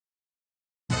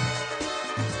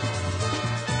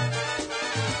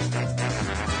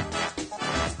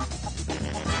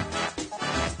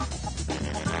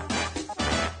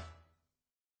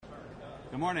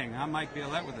morning. I'm Mike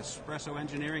Violette with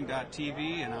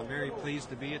EspressoEngineering.tv, and I'm very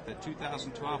pleased to be at the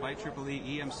 2012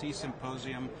 IEEE EMC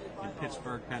Symposium in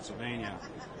Pittsburgh, Pennsylvania.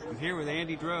 I'm here with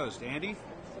Andy Drozd. Andy,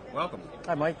 welcome.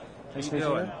 Hi, Mike. Nice to meet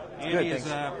you. Andy is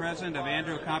president of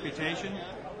Andrew Computation.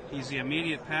 He's the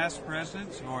immediate past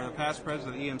president, or the past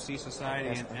president of the EMC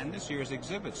Society, and this year's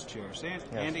exhibits chair. So,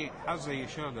 Andy, how's the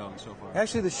show going so far?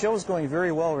 Actually, the show is going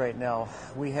very well right now.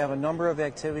 We have a number of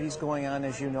activities going on,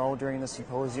 as you know, during the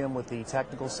symposium with the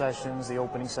technical sessions, the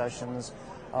opening sessions,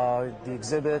 the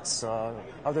exhibits,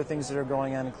 other things that are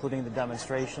going on, including the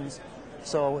demonstrations.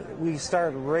 So we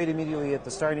start right immediately at the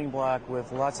starting block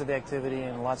with lots of activity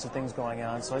and lots of things going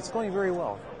on. So it's going very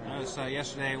well.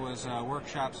 Yesterday was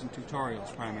workshops and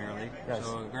tutorials primarily. Yes.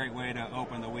 So a great way to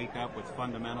open the week up with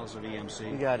fundamentals of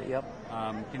EMC. You got it, yep.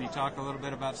 Can you talk a little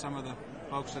bit about some of the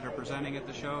folks that are presenting at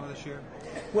the show this year?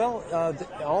 Well,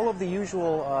 all of the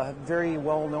usual very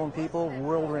well-known people,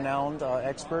 world-renowned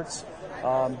experts,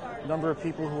 a number of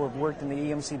people who have worked in the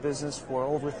EMC business for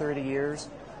over 30 years.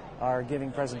 Are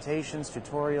giving presentations,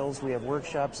 tutorials. We have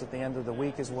workshops at the end of the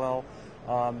week as well.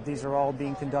 These are all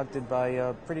being conducted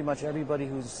by pretty much everybody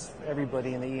who's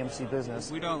everybody in the EMC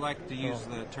business. We don't like to use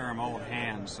the term old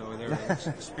hands, so they're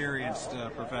experienced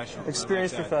professionals.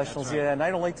 Experienced like professionals, right. Yeah. And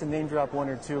I don't like to name drop one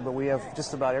or two, but we have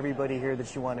just about everybody here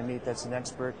that you want to meet that's an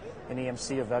expert in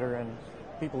EMC, a veteran,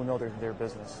 people who know their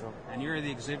business. So. And you're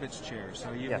the exhibits chair,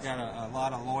 so you've Yes. got a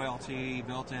lot of loyalty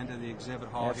built into the exhibit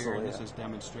hall. Absolutely, here, and this yeah. is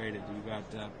demonstrated. You've got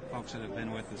folks that have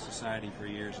been with the society for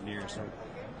years and years, so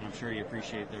I'm sure you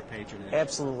appreciate their patronage.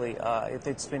 Absolutely.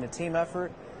 It's been a team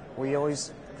effort. We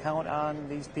always count on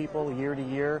these people year to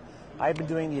year. I've been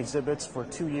doing the exhibits for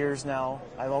 2 years now.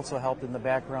 I've also helped in the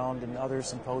background in other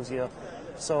symposia.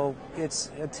 So it's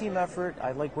a team effort.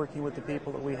 I like working with the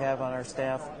people that we have on our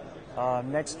staff.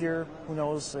 Next year, who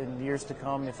knows, in years to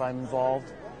come, if I'm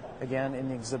involved again in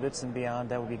the exhibits and beyond,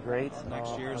 that would be great.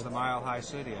 Next year is the Mile High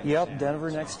City. Yep,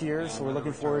 Denver next year, so we're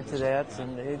looking forward to that.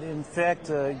 And in fact,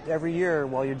 every year,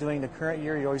 while you're doing the current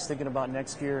year, you're always thinking about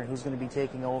next year and who's going to be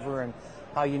taking over and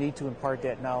how you need to impart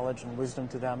that knowledge and wisdom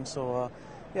to them. So,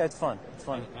 yeah, it's fun. It's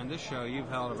fun. And this show, you've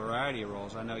held a variety of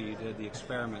roles. I know you did the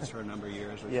experiments for a number of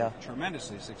years, which were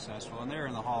tremendously successful, and they're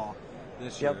in the hall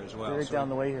this year as well. Right down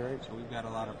the way here. Right? So we've got a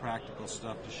lot of practical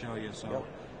stuff to show you. So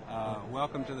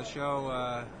welcome to the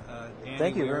show, Andy.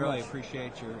 Thank you very much. We really much.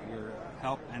 appreciate your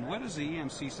help. And what is the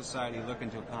EMC Society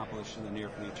looking to accomplish in the near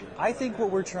future? I think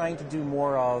what we're trying to do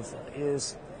more of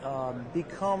is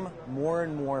become more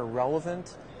and more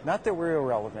relevant. Not that we're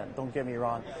irrelevant, don't get me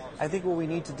wrong. I think what we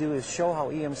need to do is show how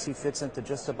EMC fits into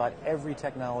just about every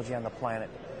technology on the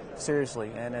planet. Seriously.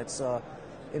 And it's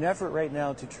an effort right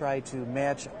now to try to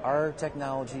match our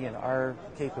technology and our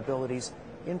capabilities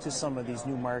into some of these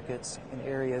new markets and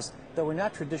areas that we're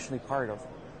not traditionally part of.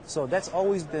 So that's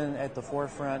always been at the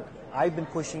forefront. I've been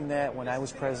pushing that when I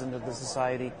was president of the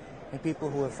society, and people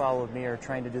who have followed me are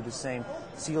trying to do the same.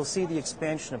 So you'll see the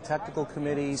expansion of technical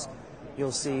committees.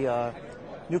 You'll see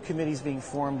new committees being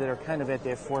formed that are kind of at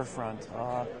their forefront.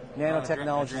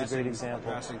 Nanotechnology is a great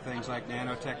example. Addressing things like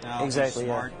nanotechnology, exactly,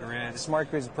 smart grid. Smart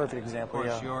grid is a perfect example. Of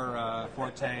course, your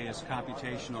forte is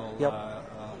computational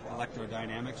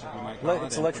electrodynamics, if you might call it.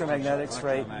 It's electromagnetics,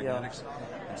 right? Yeah.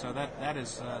 And so that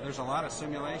is there's a lot of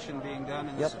simulation being done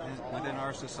in this, within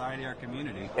our society, our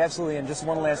community. Absolutely. And just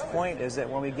one last point is that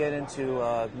when we get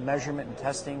into measurement and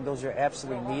testing, those are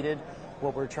absolutely needed.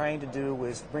 What we're trying to do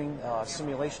is bring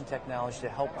simulation technology to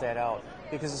help that out,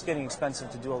 because it's getting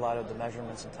expensive to do a lot of the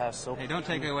measurements and tests. So hey, don't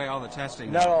take away all the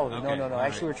testing. No. Right.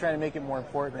 Actually, we're trying to make it more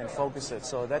important and focus it.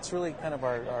 So that's really kind of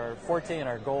our forte and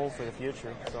our goal for the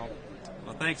future. So.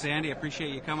 Well, thanks, Andy. I appreciate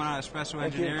you coming on Espresso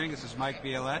Engineering. This is Mike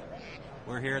Violette.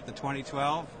 We're here at the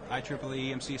 2012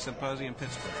 IEEE EMC Symposium,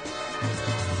 Pittsburgh.